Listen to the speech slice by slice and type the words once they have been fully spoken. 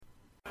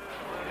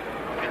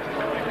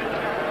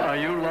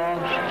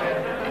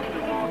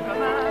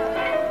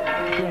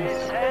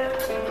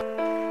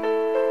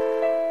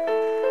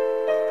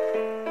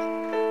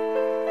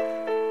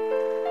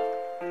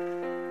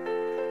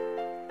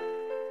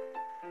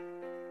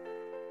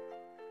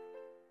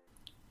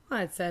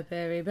What's up,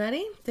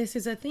 everybody? This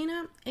is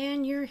Athena,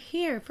 and you're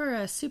here for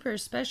a super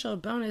special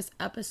bonus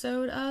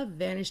episode of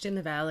Vanished in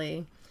the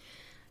Valley.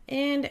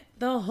 And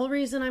the whole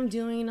reason I'm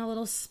doing a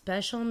little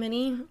special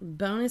mini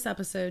bonus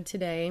episode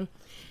today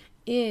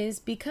is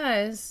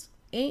because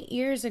 8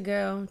 years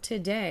ago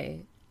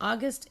today,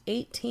 August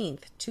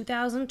 18th,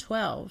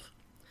 2012,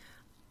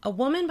 a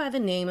woman by the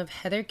name of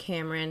Heather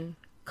Cameron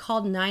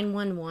called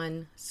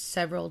 911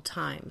 several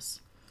times.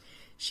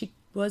 She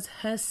was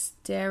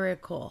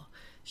hysterical.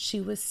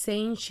 She was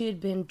saying she had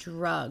been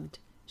drugged.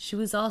 She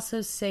was also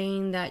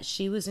saying that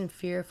she was in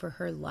fear for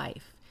her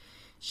life.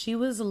 She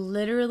was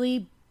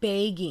literally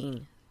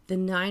begging the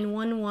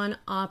 911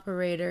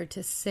 operator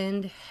to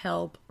send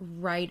help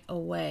right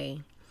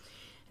away.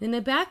 In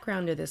the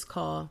background of this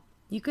call,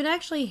 you could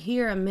actually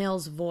hear a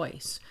male's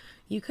voice.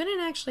 You couldn't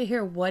actually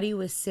hear what he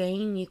was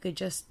saying. You could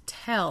just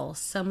tell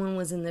someone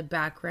was in the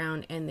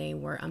background and they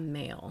were a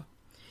male.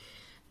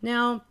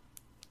 Now,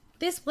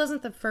 this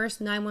wasn't the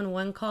first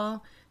 911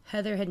 call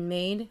Heather had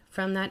made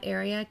from that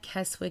area,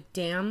 Keswick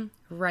Dam,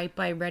 right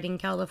by Redding,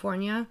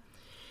 California.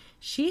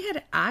 She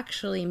had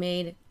actually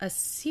made a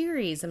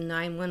series of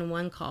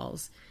 911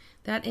 calls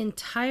that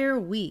entire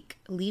week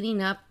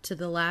leading up to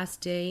the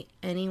last day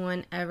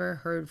anyone ever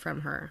heard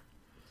from her.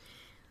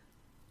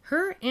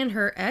 Her and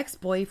her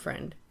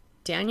ex-boyfriend,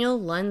 Daniel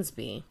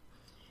Lunsby,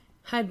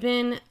 had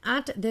been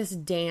at this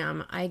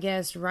dam, I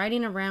guess,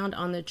 riding around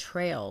on the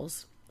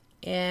trails.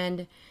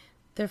 And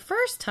the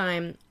first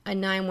time a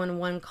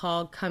 911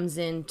 call comes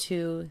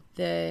into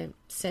the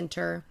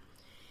center,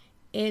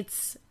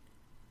 it's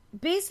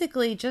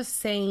basically just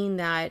saying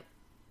that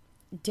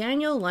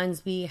Daniel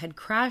Lunsby had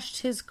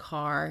crashed his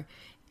car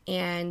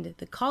and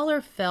the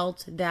caller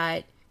felt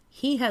that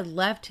he had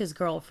left his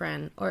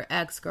girlfriend or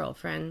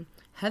ex-girlfriend,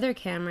 Heather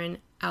Cameron,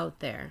 out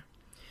there.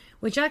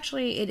 Which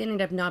actually, it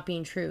ended up not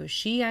being true.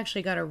 She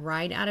actually got a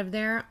ride out of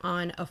there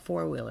on a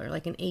four-wheeler,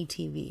 like an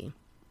ATV.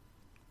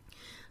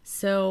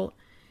 So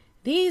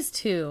these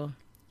two,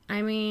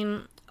 I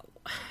mean,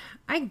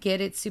 I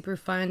get it's super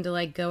fun to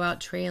like go out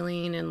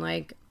trailing and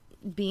like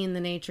be in the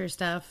nature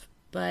stuff,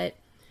 but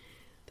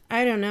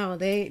I don't know,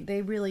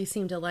 they really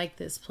seem to like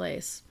this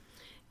place.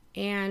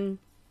 And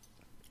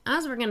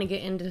as we're going to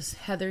get into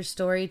Heather's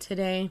story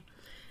today,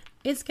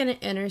 it's going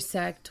to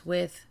intersect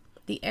with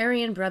the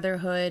Aryan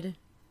Brotherhood,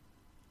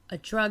 a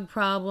drug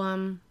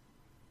problem,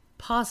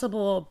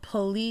 possible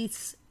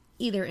police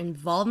either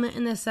involvement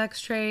in the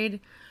sex trade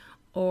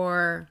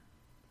or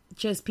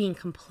just being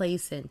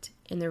complacent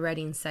in the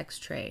Redding sex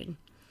trade.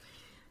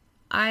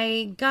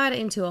 I got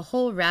into a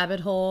whole rabbit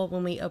hole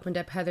when we opened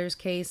up Heather's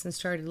case and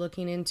started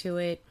looking into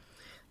it,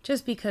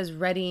 just because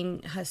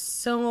Redding has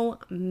so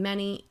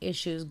many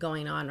issues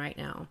going on right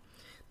now.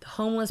 The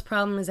homeless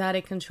problem is out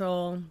of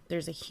control.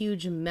 There's a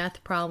huge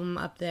meth problem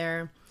up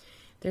there.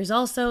 There's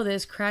also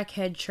this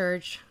crackhead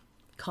church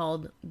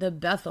called the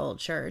Bethel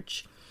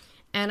Church.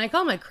 And I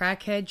call them a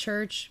crackhead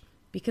church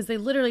because they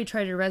literally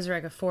try to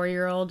resurrect a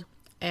 4-year-old.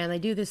 And they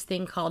do this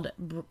thing called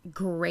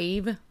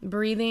grave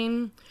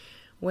breathing,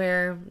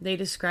 where they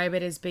describe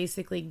it as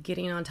basically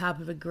getting on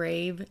top of a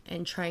grave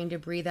and trying to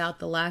breathe out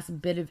the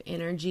last bit of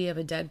energy of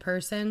a dead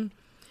person.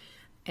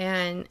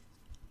 And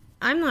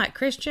I'm not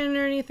Christian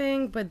or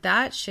anything, but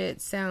that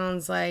shit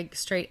sounds like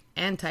straight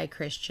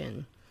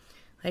anti-Christian.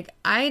 Like,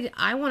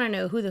 I want to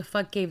know who the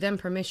fuck gave them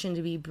permission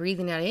to be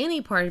breathing out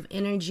any part of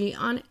energy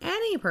on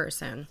any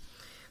person.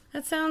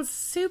 That sounds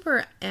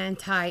super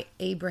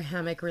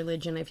anti-Abrahamic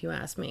religion, if you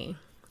ask me.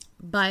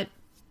 But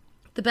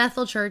the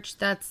Bethel Church,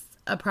 that's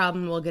a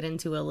problem we'll get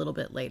into a little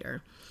bit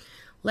later.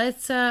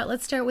 Let's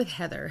start with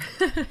Heather.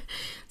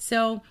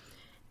 So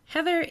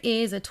Heather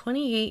is a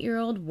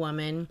 28-year-old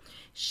woman.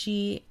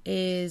 She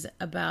is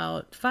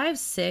about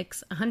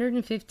 5'6",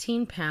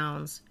 115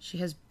 pounds. She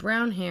has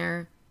brown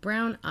hair,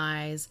 brown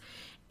eyes,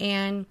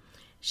 and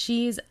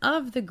she's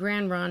of the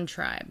Grand Ronde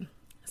tribe.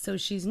 So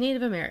she's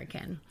Native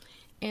American.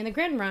 And the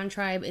Grand Ronde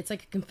tribe, it's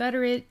like a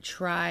Confederate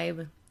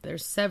tribe.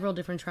 There's several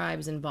different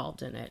tribes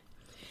involved in it.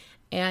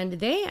 And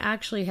they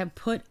actually have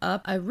put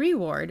up a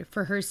reward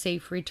for her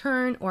safe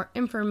return or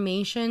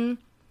information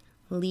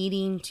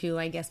leading to,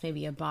 I guess,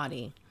 maybe a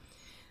body.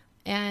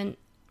 And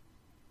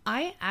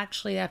I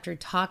actually, after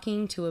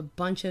talking to a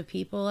bunch of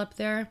people up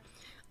there,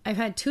 I've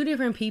had 2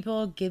 different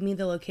people give me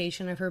the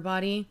location of her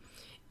body.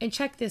 And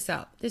check this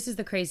out. This is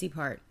the crazy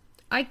part.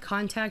 I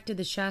contacted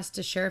the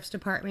Shasta Sheriff's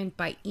Department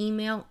by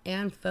email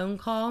and phone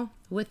call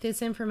with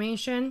this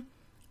information,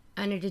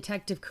 and a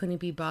detective couldn't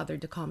be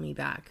bothered to call me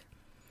back.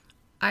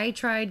 I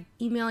tried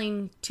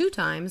emailing 2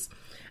 times,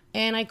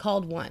 and I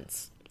called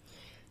once.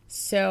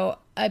 So,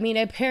 I mean,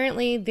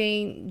 apparently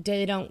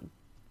they don't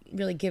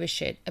really give a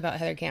shit about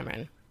Heather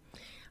Cameron.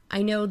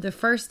 I know the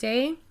first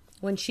day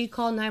when she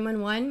called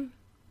 911,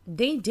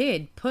 they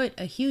did put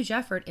a huge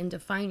effort into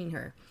finding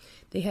her.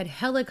 They had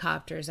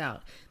helicopters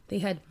out. They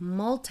had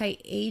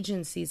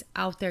multi-agencies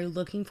out there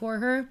looking for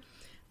her,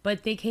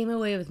 but they came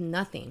away with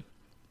nothing.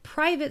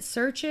 Private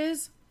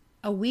searches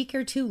a week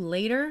or 2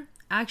 later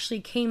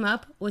actually came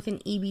up with an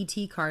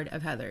EBT card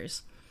of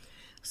Heather's.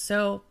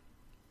 So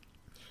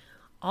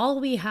all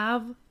we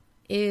have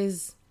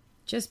is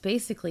just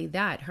basically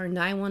that, her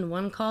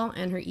 911 call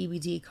and her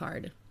EBT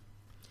card.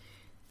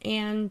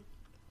 And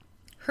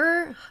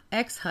her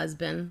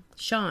ex-husband,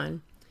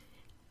 Sean,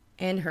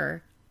 and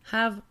her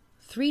have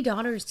 3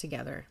 daughters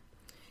together.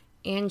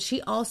 And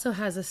she also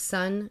has a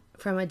son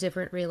from a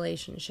different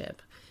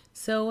relationship.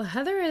 So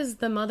Heather is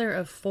the mother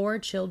of 4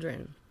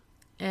 children.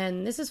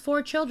 And this is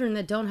 4 children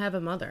that don't have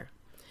a mother.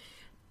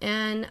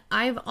 And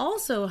I've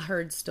also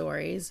heard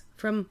stories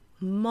from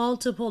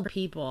multiple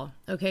people.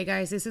 Okay,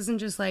 guys, this isn't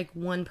just like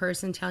one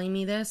person telling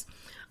me this.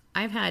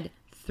 I've had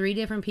 3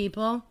 different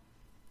people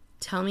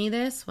tell me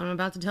this, what I'm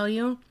about to tell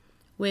you,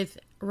 with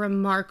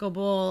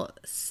remarkable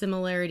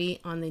similarity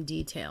on the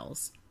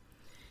details.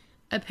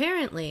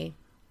 Apparently,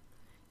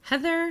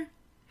 Heather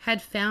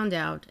had found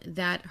out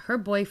that her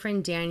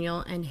boyfriend Daniel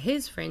and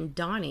his friend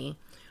Donnie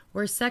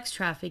were sex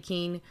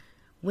trafficking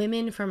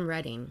women from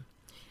Redding.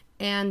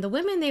 And the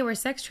women they were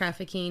sex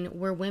trafficking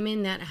were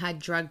women that had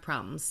drug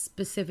problems,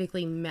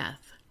 specifically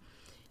meth.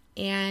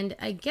 And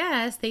I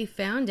guess they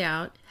found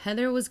out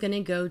Heather was going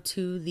to go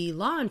to the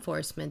law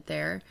enforcement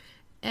there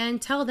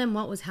and tell them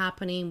what was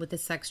happening with the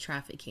sex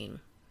trafficking.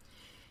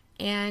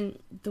 And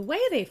the way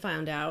they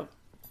found out,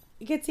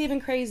 it gets even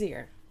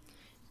crazier.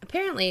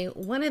 Apparently,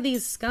 one of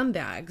these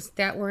scumbags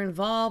that were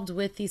involved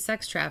with these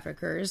sex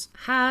traffickers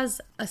has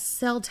a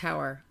cell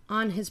tower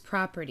on his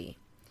property.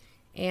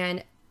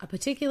 And a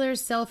particular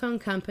cell phone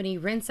company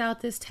rents out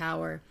this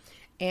tower,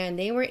 and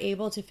they were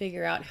able to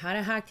figure out how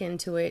to hack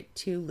into it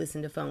to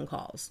listen to phone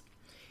calls.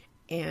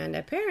 And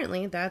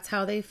apparently, that's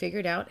how they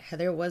figured out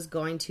Heather was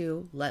going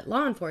to let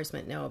law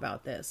enforcement know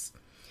about this.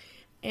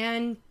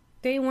 And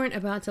they weren't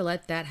about to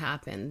let that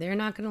happen. They're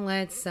not going to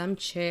let some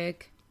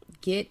chick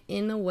get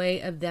in the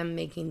way of them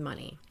making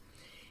money.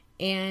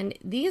 And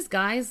these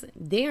guys,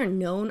 they are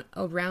known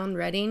around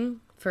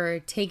Redding for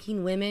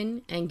taking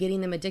women and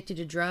getting them addicted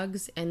to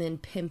drugs and then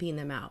pimping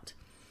them out.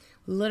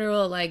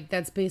 Literal, like,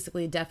 that's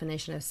basically a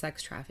definition of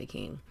sex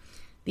trafficking.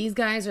 These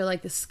guys are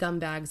like the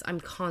scumbags I'm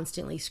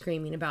constantly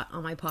screaming about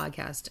on my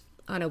podcast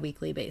on a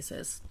weekly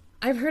basis.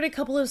 I've heard a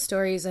couple of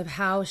stories of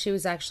how she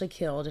was actually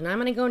killed, and I'm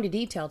going to go into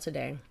detail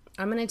today.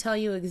 I'm going to tell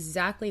you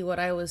exactly what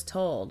I was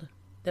told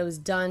that was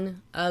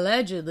done,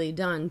 allegedly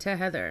done, to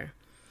Heather.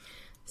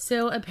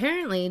 So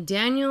apparently,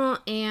 Daniel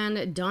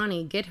and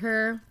Donnie get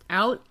her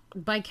out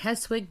by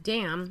Keswick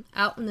Dam,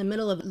 out in the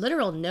middle of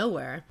literal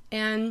nowhere,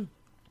 and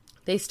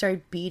they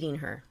start beating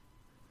her.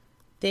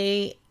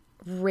 They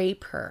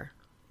rape her.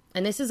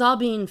 And this is all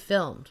being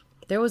filmed.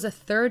 There was a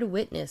third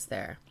witness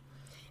there.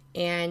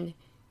 And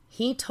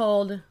he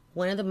told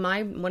one of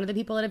the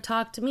people that have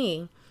talked to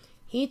me,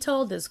 he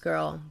told this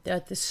girl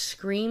that the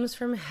screams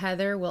from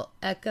Heather will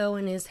echo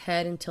in his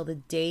head until the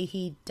day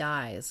he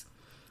dies,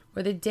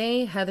 or the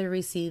day Heather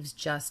receives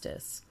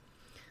justice.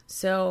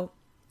 So,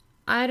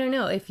 I don't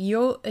know, if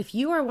you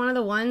are one of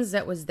the ones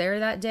that was there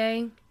that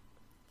day,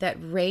 that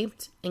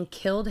raped and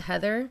killed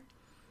Heather,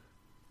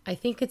 I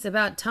think it's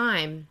about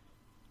time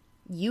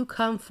you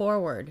come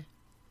forward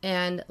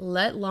and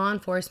let law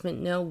enforcement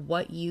know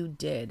what you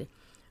did.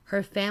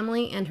 Her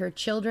family and her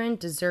children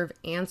deserve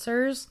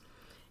answers,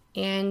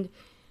 and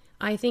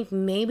I think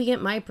maybe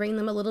it might bring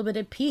them a little bit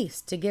of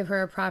peace to give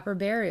her a proper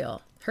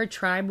burial. Her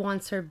tribe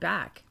wants her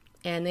back,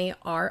 and they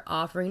are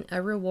offering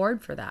a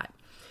reward for that.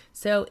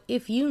 So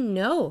if you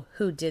know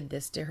who did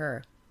this to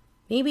her,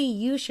 maybe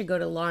you should go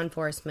to law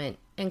enforcement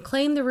and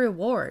claim the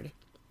reward.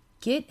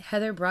 Get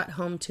Heather brought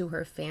home to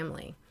her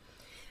family.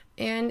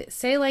 And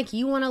say like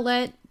you want to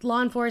let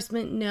law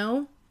enforcement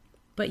know,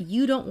 but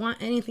you don't want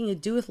anything to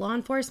do with law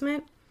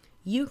enforcement,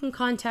 you can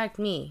contact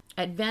me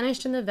at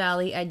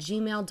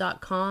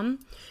vanishedinthevalley@gmail.com,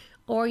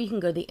 or you can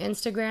go to the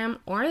Instagram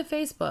or the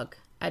Facebook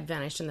at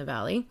Vanished in the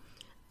Valley,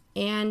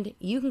 and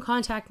you can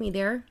contact me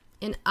there,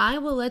 and I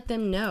will let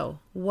them know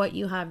what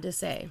you have to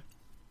say.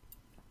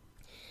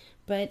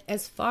 But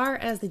as far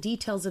as the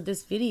details of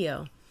this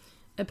video,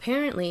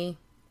 apparently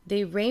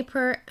they rape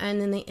her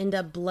and then they end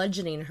up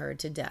bludgeoning her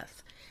to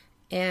death.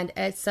 And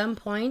at some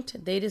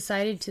point, they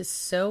decided to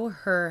sew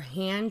her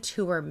hand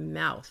to her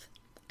mouth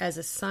as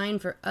a sign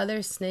for other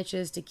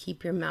snitches to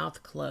keep your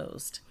mouth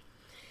closed.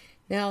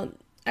 Now,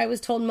 I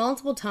was told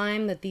multiple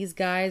times that these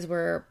guys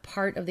were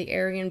part of the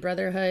Aryan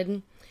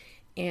Brotherhood,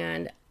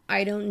 and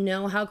I don't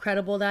know how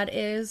credible that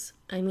is.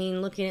 I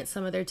mean, looking at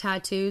some of their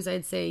tattoos,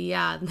 I'd say,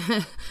 yeah,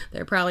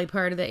 they're probably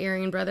part of the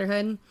Aryan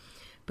Brotherhood.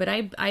 But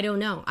I don't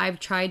know. I've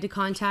tried to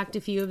contact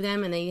a few of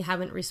them, and they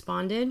haven't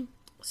responded.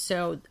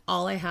 So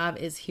all I have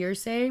is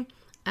hearsay,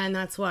 and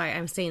that's why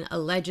I'm saying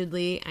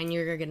allegedly, and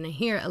you're going to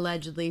hear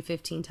allegedly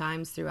 15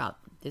 times throughout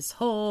this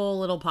whole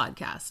little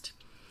podcast.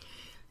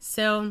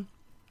 So,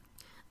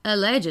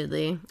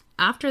 allegedly,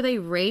 after they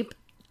rape,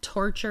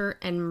 torture,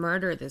 and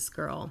murder this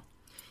girl,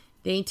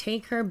 they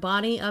take her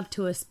body up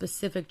to a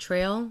specific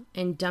trail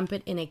and dump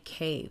it in a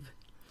cave.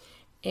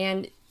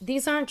 And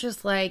these aren't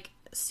just like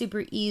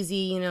super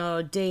easy,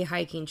 day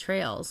hiking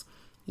trails.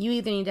 You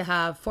either need to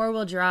have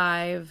 4-wheel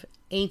drive,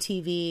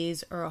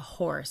 ATVs, or a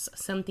horse,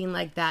 something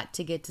like that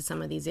to get to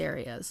some of these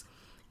areas.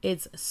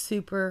 It's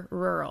super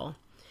rural.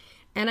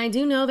 And I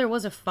do know there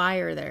was a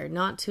fire there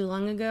not too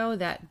long ago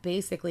that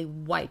basically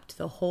wiped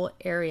the whole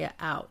area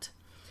out.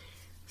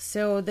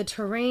 So the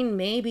terrain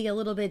may be a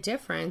little bit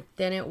different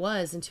than it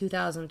was in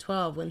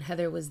 2012 when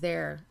Heather was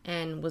there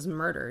and was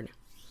murdered.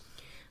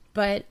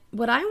 But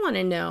what I want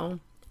to know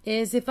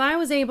is if I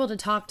was able to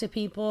talk to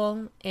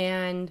people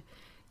and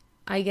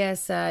I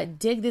guess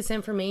dig this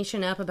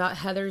information up about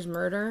Heather's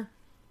murder,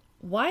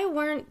 why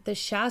weren't the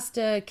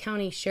Shasta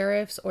County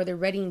Sheriffs or the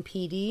Redding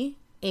PD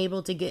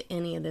able to get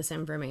any of this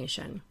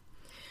information?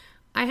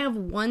 I have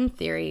one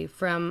theory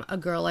from a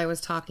girl I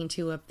was talking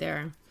to up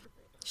there.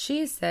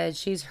 She said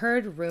she's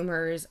heard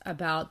rumors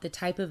about the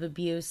type of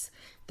abuse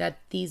that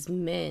these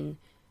men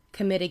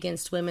commit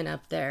against women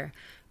up there,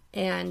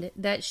 and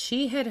that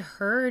she had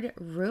heard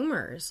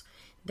rumors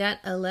that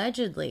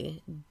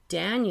allegedly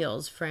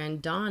Daniel's friend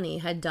Donnie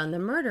had done the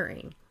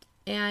murdering,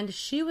 and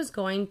she was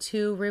going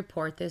to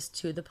report this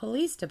to the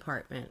police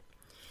department.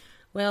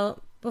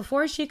 Well,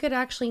 before she could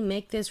actually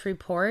make this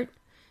report,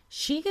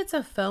 she gets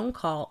a phone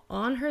call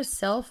on her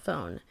cell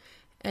phone,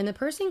 and the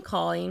person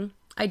calling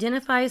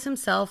identifies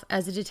himself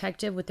as a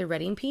detective with the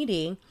Redding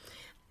PD,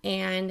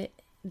 and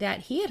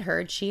that he had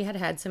heard she had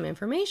had some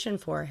information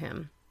for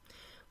him.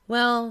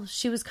 Well,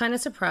 she was kind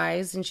of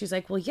surprised, and she's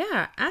like, well,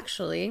 yeah,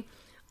 actually,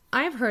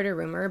 I've heard a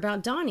rumor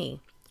about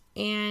Donnie.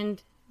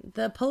 And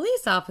the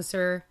police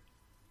officer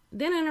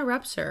then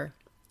interrupts her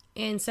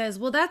and says,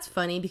 well, that's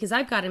funny because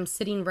I've got him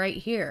sitting right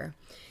here.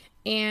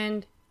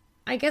 And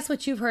I guess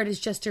what you've heard is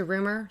just a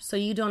rumor, so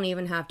you don't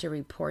even have to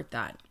report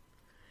that.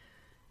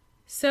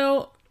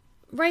 So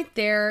right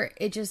there,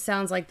 it just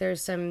sounds like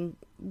there's some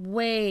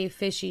way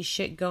fishy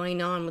shit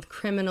going on with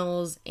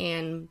criminals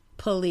and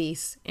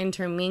police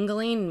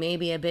intermingling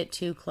maybe a bit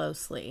too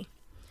closely.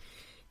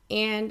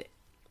 And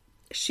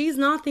she's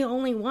not the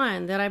only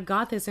one that I've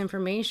got this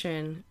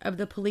information of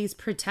the police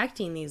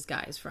protecting these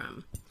guys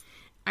from.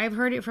 I've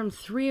heard it from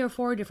 3 or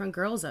 4 different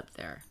girls up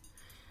there.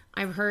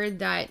 I've heard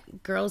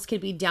that girls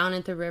could be down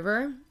at the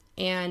river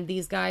and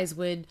these guys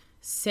would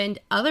send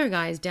other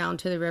guys down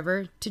to the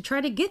river to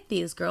try to get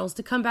these girls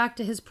to come back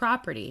to his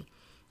property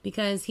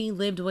because he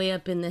lived way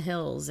up in the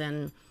hills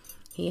and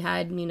he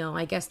had,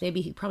 I guess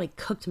maybe he probably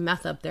cooked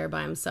meth up there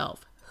by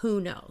himself.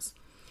 Who knows?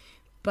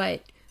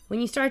 But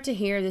when you start to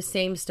hear the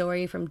same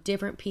story from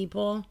different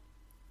people,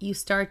 you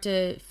start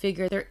to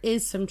figure there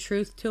is some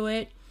truth to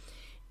it,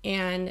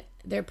 and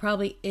there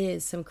probably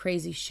is some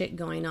crazy shit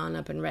going on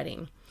up in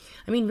Redding.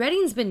 I mean,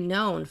 Redding's been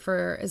known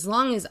for as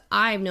long as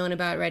I've known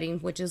about Redding,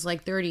 which is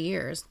like 30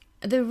 years.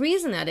 The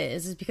reason that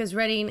is because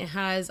Redding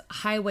has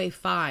Highway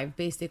 5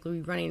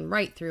 basically running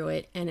right through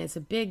it, and it's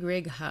a big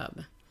rig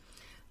hub.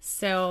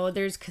 So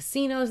there's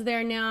casinos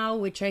there now,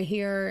 which I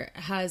hear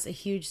has a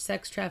huge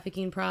sex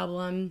trafficking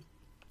problem.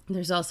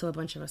 There's also a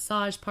bunch of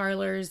massage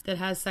parlors that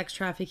has sex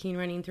trafficking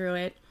running through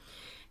it.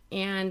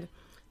 And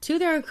to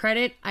their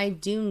credit, I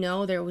do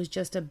know there was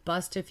just a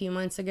bust a few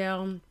months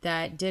ago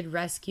that did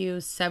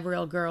rescue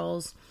several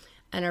girls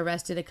and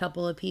arrested a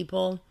couple of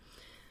people.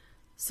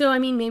 So, I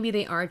mean, maybe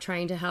they are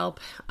trying to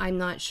help. I'm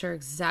not sure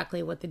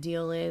exactly what the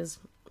deal is,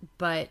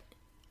 but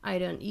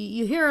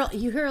you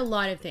hear a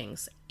lot of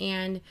things,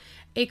 and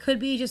it could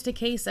be just a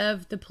case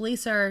of the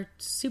police are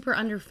super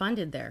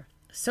underfunded there.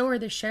 So are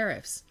the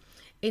sheriffs.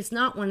 It's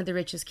not one of the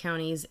richest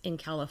counties in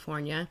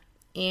California,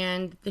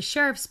 and the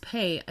sheriff's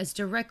pay is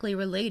directly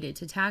related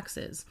to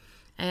taxes.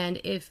 And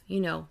if,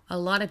 a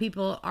lot of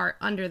people are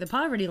under the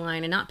poverty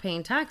line and not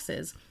paying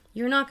taxes,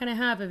 you're not going to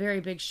have a very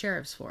big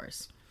sheriff's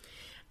force.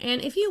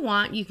 And if you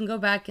want, you can go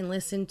back and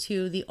listen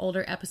to the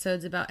older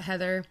episodes about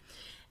Heather.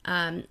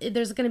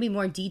 There's going to be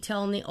more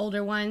detail in the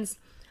older ones.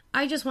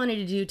 I just wanted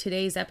to do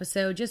today's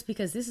episode just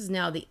because this is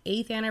now the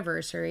 8th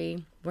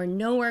anniversary. We're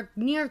nowhere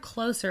near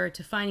closer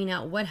to finding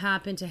out what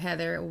happened to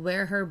Heather,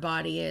 where her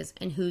body is,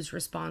 and who's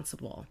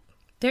responsible.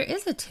 There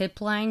is a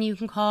tip line you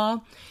can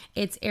call.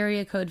 It's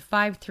area code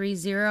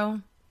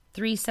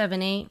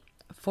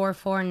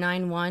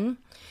 530-378-4491.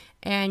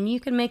 And you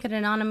can make an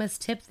anonymous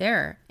tip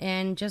there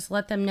and just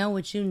let them know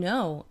what you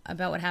know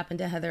about what happened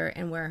to Heather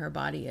and where her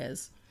body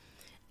is.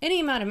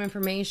 Any amount of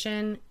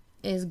information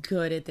is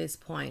good at this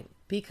point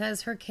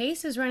because her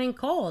case is running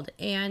cold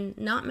and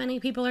not many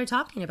people are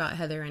talking about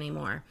Heather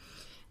anymore.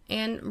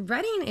 And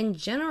Redding in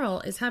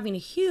general is having a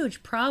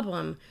huge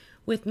problem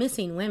with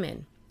missing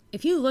women.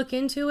 If you look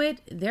into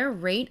it, their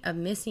rate of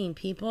missing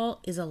people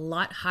is a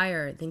lot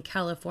higher than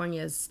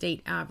California's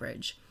state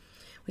average,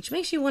 which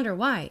makes you wonder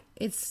why.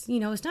 It's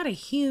not a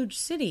huge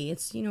city.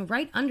 It's,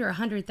 right under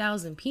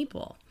 100,000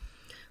 people.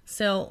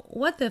 So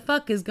what the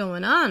fuck is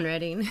going on,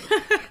 Redding?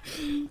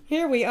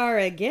 Here we are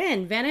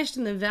again. Vanished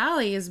in the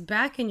Valley is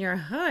back in your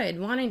hood,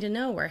 wanting to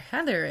know where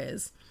Heather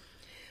is.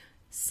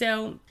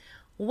 So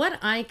what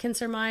I can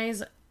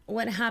surmise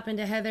what happened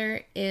to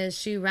Heather is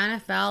she ran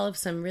afoul of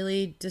some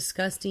really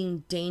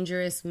disgusting,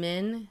 dangerous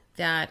men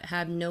that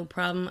have no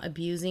problem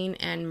abusing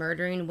and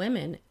murdering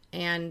women.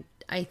 And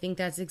I think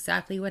that's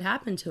exactly what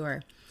happened to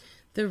her.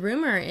 The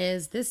rumor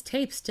is this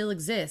tape still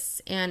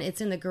exists, and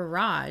it's in the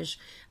garage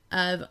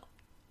of,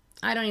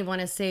 I don't even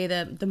want to say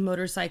the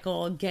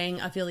motorcycle gang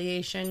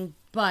affiliation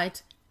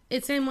but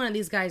it's in one of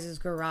these guys'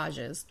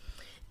 garages.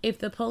 If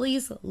the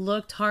police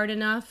looked hard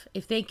enough,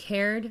 if they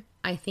cared,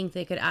 I think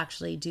they could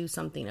actually do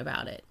something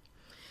about it.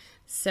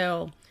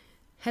 So,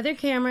 Heather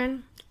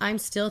Cameron, I'm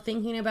still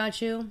thinking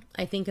about you.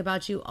 I think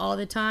about you all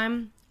the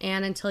time.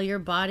 And until your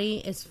body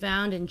is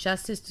found and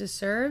justice is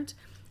served,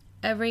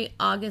 every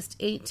August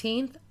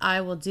 18th, I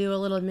will do a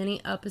little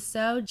mini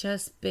episode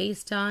just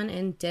based on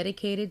and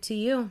dedicated to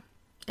you.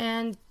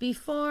 And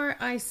before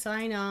I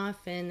sign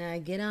off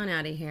and get on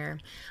out of here,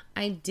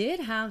 I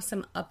did have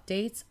some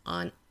updates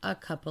on a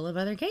couple of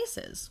other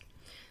cases.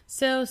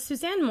 So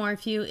Suzanne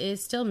Morphew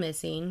is still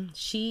missing.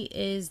 She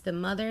is the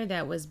mother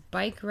that was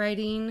bike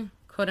riding,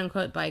 quote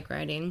unquote bike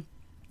riding,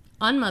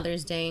 on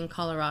Mother's Day in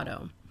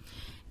Colorado.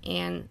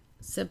 And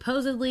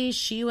supposedly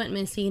she went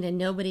missing and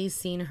nobody's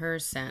seen her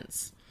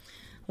since.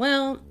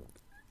 Well,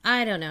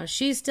 I don't know.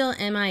 She's still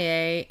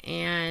MIA,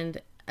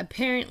 and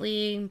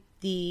apparently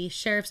the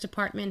sheriff's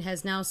department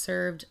has now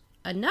served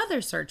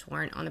another search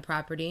warrant on the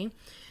property.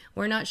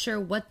 We're not sure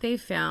what they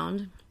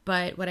found,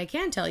 but what I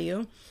can tell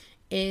you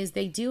is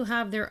they do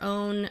have their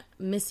own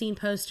missing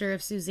poster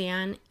of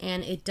Suzanne,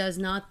 and it does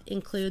not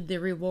include the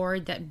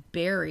reward that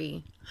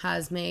Barry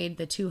has made,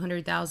 the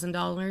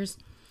 $200,000.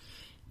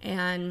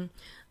 And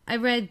I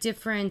read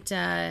different,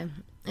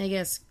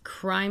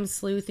 crime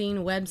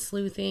sleuthing, web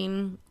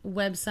sleuthing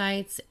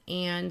websites,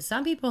 and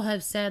some people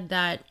have said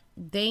that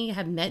they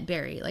have met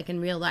Barry, like in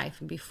real life,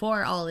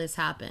 before all this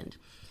happened.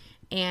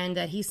 And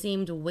that he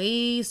seemed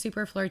way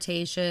super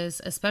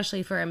flirtatious,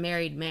 especially for a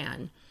married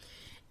man.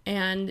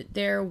 And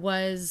there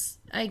was,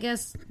 I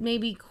guess,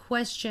 maybe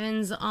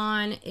questions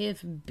on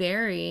if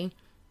Barry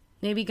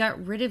maybe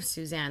got rid of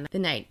Suzanne the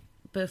night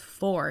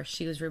before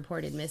she was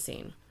reported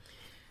missing.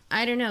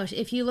 I don't know.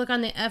 If you look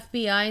on the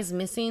FBI's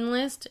missing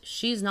list,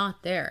 she's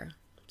not there.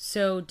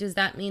 So does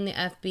that mean the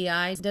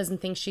FBI doesn't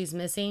think she's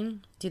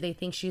missing? Do they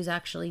think she's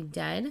actually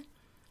dead?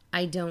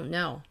 I don't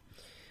know.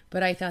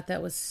 But I thought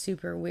that was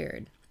super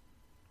weird.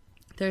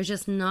 There's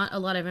just not a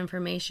lot of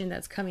information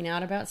that's coming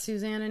out about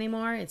Suzanne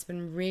anymore. It's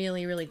been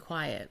really, really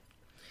quiet.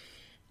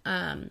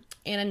 And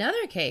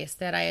another case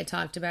that I had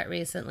talked about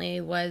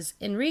recently was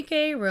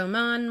Enrique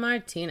Roman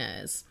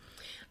Martinez.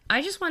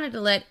 I just wanted to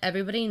let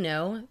everybody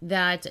know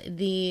that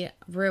the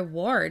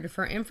reward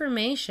for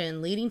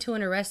information leading to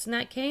an arrest in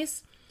that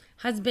case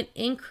has been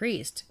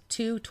increased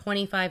to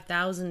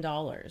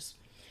 $25,000.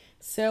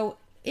 So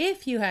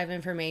if you have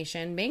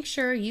information, make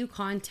sure you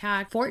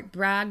contact Fort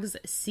Bragg's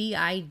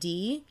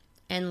CID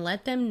and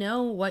let them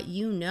know what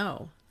you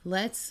know.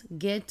 Let's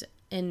get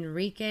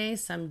Enrique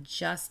some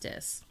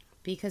justice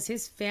because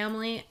his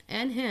family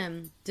and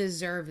him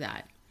deserve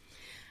that.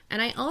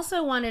 And I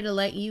also wanted to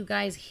let you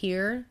guys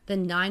hear the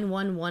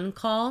 911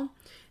 call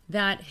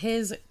that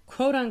his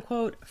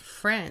quote-unquote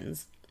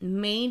friends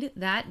made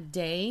that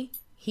day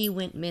he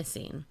went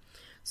missing.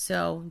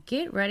 So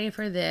get ready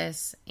for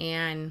this.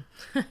 And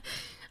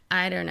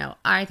I don't know.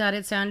 I thought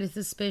it sounded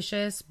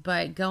suspicious,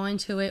 but go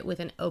into it with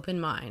an open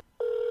mind.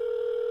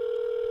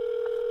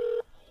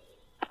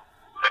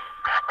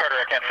 Carter,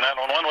 I can't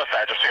 911. What's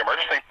that? Just your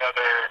emergency?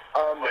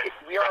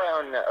 We are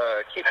on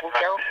Cape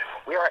Lookout.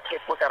 We are at Cape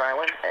Lookout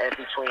Island, and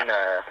between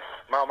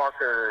mile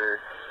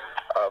marker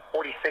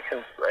 46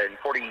 and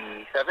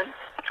 47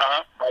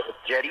 by the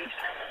jetties.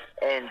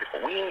 And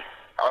we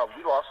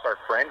lost our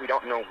friend. We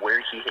don't know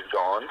where he has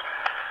gone,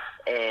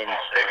 and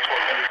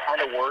we're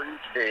kind of worried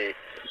that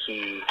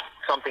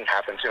something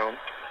happened to him.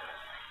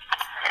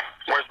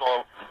 Where's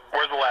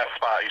the last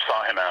spot you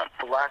saw him at?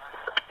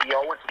 We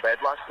all went to bed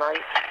last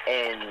night,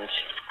 and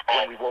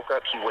when we woke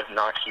up, he was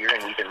not here,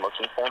 and we've been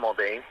looking for him all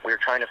day. We were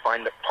trying to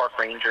find the park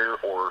ranger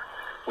or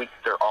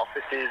their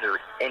offices or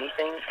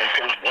anything,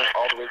 until we went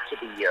all the way to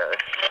the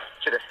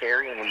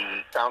ferry, and we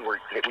found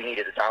that we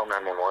needed to dial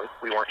 911.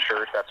 We weren't sure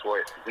if that's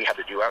what we had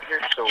to do out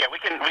here. So yeah, we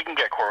can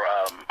get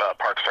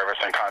Park Service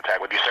in contact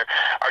with you, sir.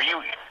 Are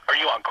you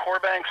on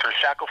Corbanks or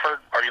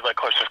Shackleford? Are you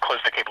close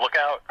to Cape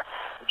Lookout?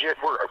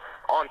 We're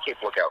on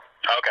Cape Lookout.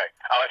 Okay.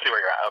 Oh, I see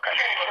where you're at. Okay.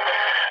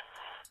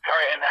 All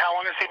right. And how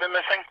long has he been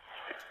missing?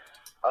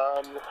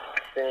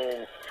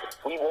 Then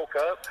I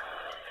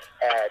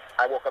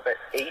woke up at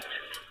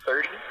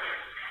 8:30,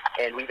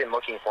 and we've been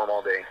looking for him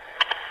all day.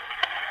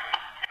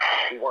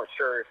 We weren't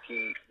sure if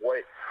we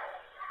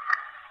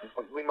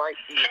might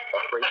be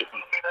afraid that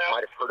he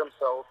might have hurt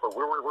himself, or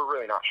we're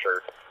really not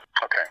sure.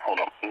 Okay, hold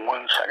on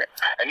 1 second.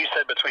 And you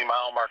said between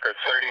mile marker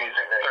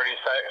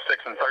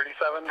 36 and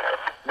 37?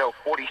 No,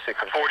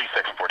 46 and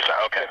 46 and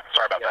 47. Okay,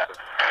 sorry about that.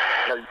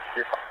 No,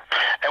 you're fine.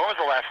 And when was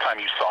the last time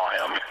you saw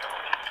him?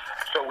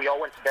 So we all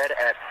went to bed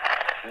at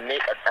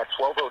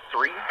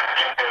 12:03.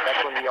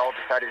 That's when we all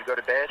decided to go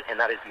to bed, and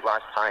that is the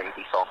last time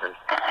we saw him.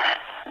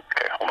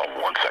 Okay, hold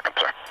on 1 second,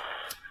 sir.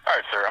 All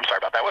right, sir, I'm sorry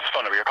about that. What's the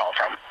phone number you're calling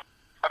from?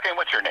 Okay, and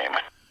what's your name?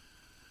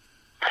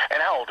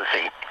 And how old is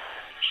he?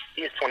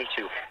 He is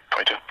 22.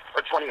 22?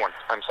 Or 21.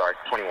 I'm sorry,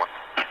 21.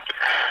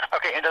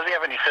 Okay, and does he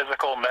have any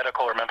physical,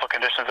 medical, or mental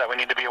conditions that we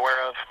need to be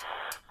aware of?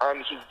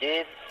 He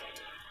did.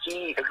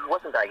 He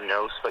wasn't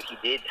diagnosed, but he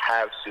did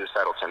have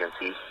suicidal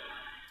tendencies.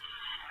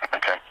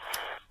 Okay.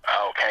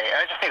 Okay,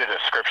 I just need a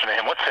description of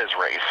him. What's his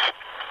race?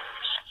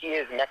 He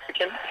is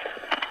Mexican.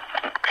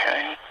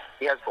 Okay.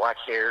 He has black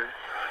hair,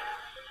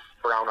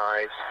 brown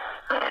eyes.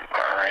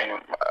 All right.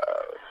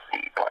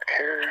 Black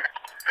hair.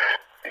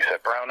 He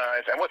said brown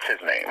eyes. And what's his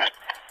name?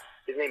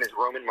 His name is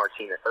Roman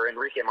Martinez, or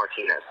Enrique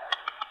Martinez.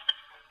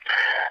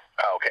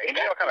 Okay. And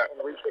you know what kind of...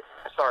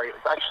 Sorry,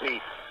 it's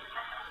actually...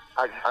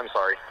 I'm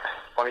sorry.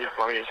 Let me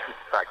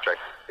backtrack.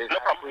 It's no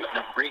problem.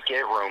 Enrique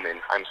Roman.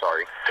 I'm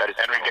sorry. That is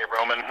Enrique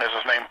Roman is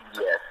his name?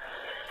 Yes.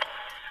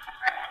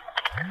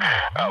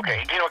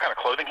 Okay. Do you know what kind of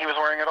clothing he was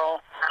wearing at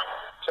all?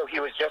 So he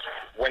was just,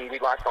 when we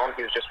last saw him,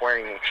 he was just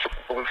wearing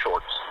blue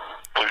shorts.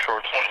 Blue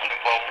shorts.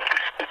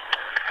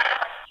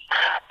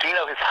 Do you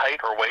know his height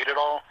or weight at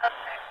all?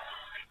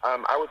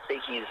 I would say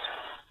he's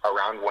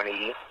around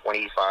 180,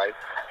 185,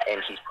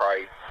 and he's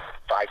probably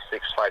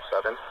 5'6",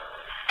 5'7".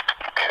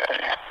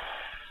 Okay.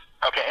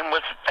 Okay, and was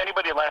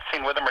anybody last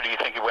seen with him, or do you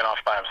think he went off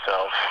by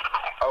himself?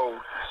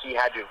 Oh, he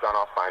had to have gone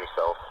off by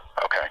himself.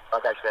 Okay.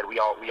 Like I said, we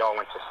all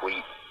went to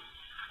sleep.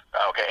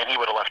 Okay, and he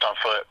would have left on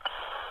foot?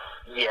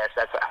 Yes,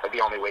 that's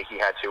the only way he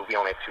had to. We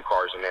only have 2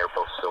 cars, and they're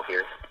both still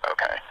here.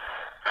 Okay.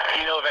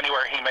 Do you know of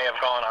anywhere he may have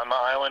gone on the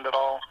island at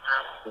all?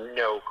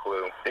 No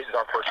clue. This is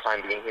our first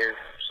time being here,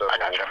 so I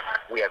gotcha.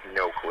 We have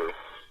no clue.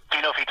 Do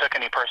you know if he took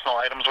any personal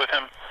items with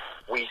him?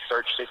 We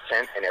searched his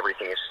tent, and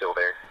everything is still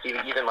there. He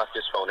even left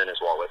his phone in his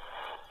wallet.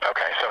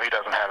 Okay, so he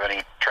doesn't have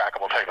any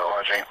trackable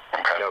technology?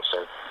 Okay. No,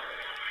 sir.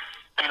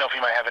 Do you know if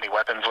he might have any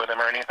weapons with him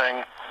or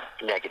anything?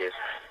 Negative.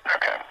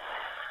 Okay.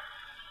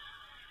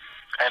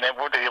 And then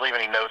did he leave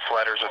any notes,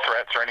 letters, or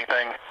threats or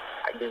anything?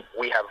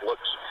 We have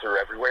looked through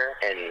everywhere,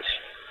 and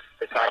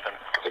it's not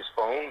his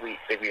phone.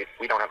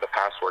 We don't have the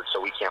password,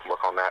 so we can't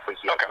look on that, but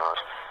he has not.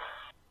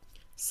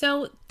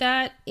 So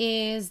that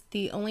is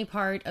the only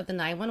part of the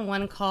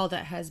 911 call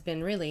that has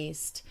been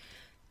released.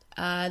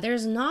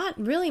 There's not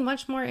really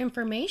much more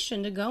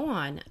information to go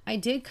on. I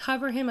did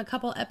cover him a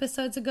couple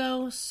episodes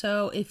ago,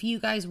 so if you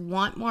guys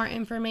want more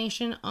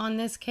information on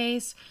this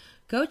case,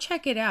 go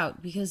check it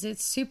out because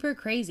it's super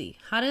crazy.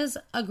 How does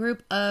a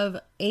group of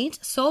 8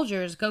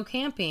 soldiers go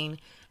camping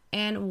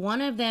and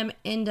one of them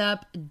end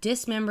up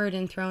dismembered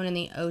and thrown in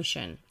the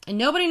ocean? And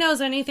nobody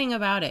knows anything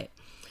about it.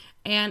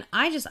 And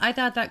I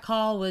thought that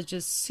call was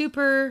just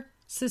super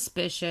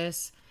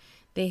suspicious.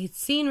 They had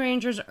seen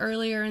Rangers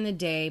earlier in the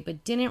day,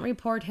 but didn't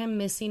report him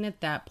missing at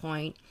that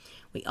point.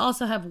 We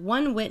also have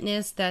one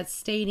witness that's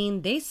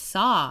stating they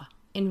saw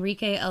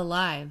Enrique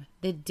alive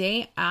the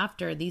day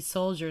after these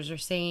soldiers are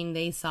saying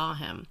they saw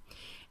him.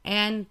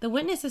 And the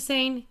witness is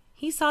saying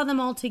he saw them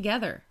all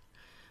together.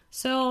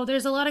 So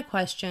there's a lot of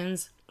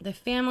questions. The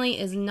family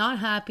is not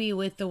happy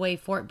with the way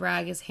Fort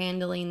Bragg is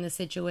handling the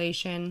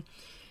situation.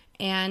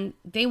 And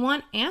they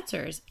want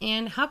answers.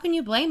 And how can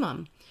you blame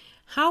them?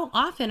 How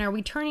often are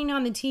we turning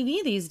on the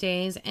TV these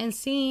days and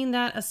seeing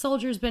that a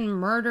soldier's been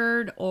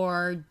murdered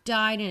or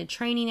died in a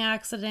training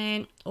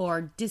accident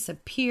or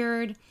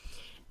disappeared?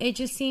 It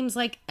just seems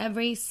like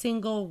every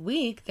single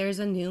week there's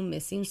a new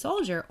missing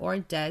soldier or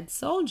dead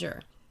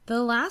soldier.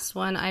 The last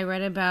one I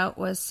read about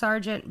was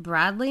Sergeant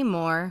Bradley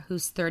Moore,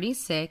 who's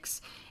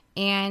 36,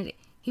 and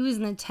he was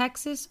in the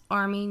Texas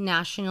Army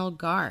National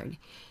Guard.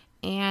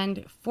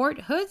 And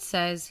Fort Hood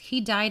says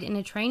he died in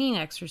a training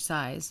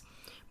exercise.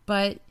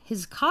 But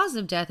his cause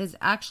of death is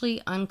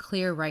actually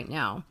unclear right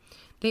now.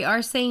 They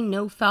are saying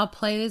no foul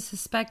play is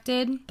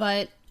suspected,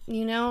 but,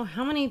 you know,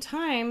 how many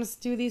times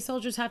do these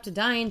soldiers have to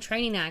die in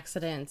training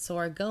accidents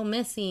or go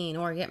missing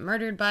or get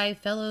murdered by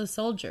fellow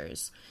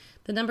soldiers?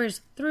 The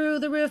numbers through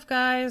the roof,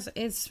 guys.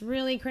 It's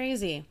really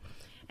crazy.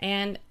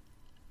 And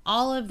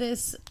all of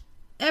this,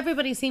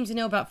 everybody seems to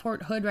know about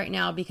Fort Hood right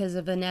now because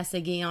of Vanessa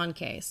Guillon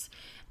case.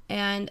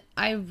 And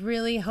I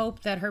really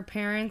hope that her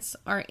parents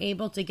are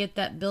able to get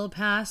that bill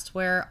passed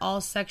where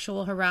all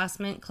sexual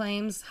harassment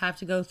claims have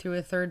to go through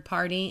a third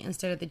party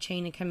instead of the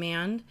chain of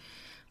command.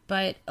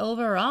 But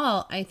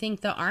overall, I think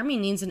the Army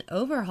needs an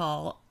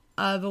overhaul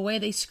of the way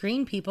they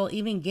screen people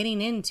even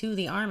getting into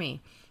the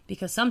Army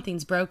because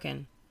something's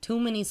broken. Too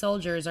many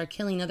soldiers are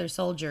killing other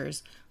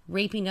soldiers,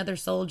 raping other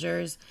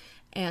soldiers,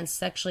 and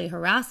sexually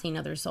harassing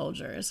other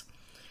soldiers.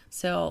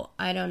 So,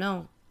 I don't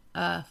know.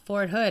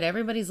 Fort Hood,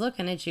 everybody's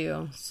looking at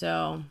you,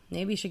 so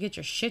maybe you should get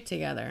your shit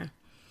together.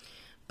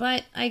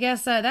 But I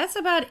guess that's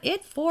about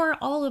it for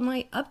all of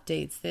my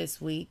updates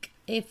this week.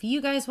 If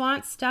you guys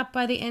want, stop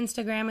by the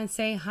Instagram and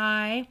say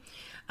hi.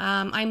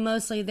 I'm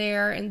mostly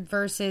there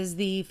versus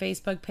the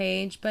Facebook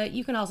page, but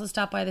you can also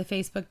stop by the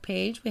Facebook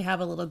page. We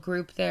have a little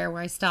group there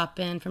where I stop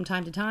in from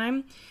time to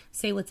time,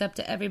 say what's up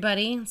to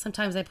everybody.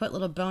 Sometimes I put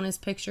little bonus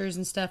pictures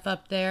and stuff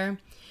up there.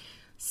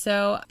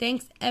 So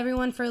thanks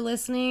everyone for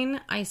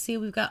listening. I see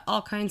we've got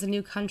all kinds of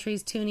new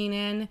countries tuning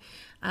in.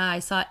 I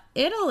saw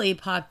Italy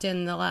popped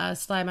in the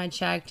last time I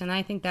checked, and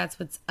I think that's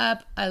what's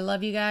up. I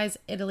love you guys.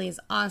 Italy is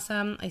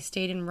awesome. I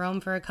stayed in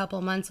Rome for a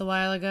couple months a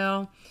while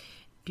ago.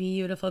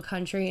 Beautiful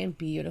country and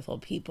beautiful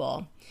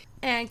people.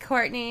 And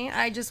Courtney,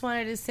 I just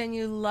wanted to send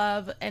you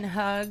love and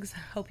hugs.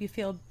 Hope you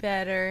feel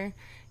better.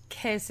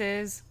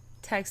 Kisses.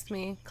 Text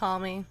me. Call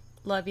me.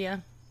 Love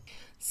you.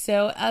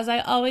 So, as I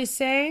always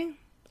say,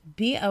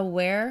 be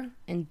aware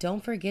and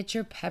don't forget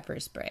your pepper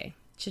spray.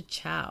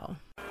 Ciao.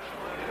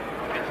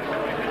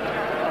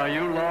 Are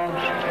you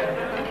lost?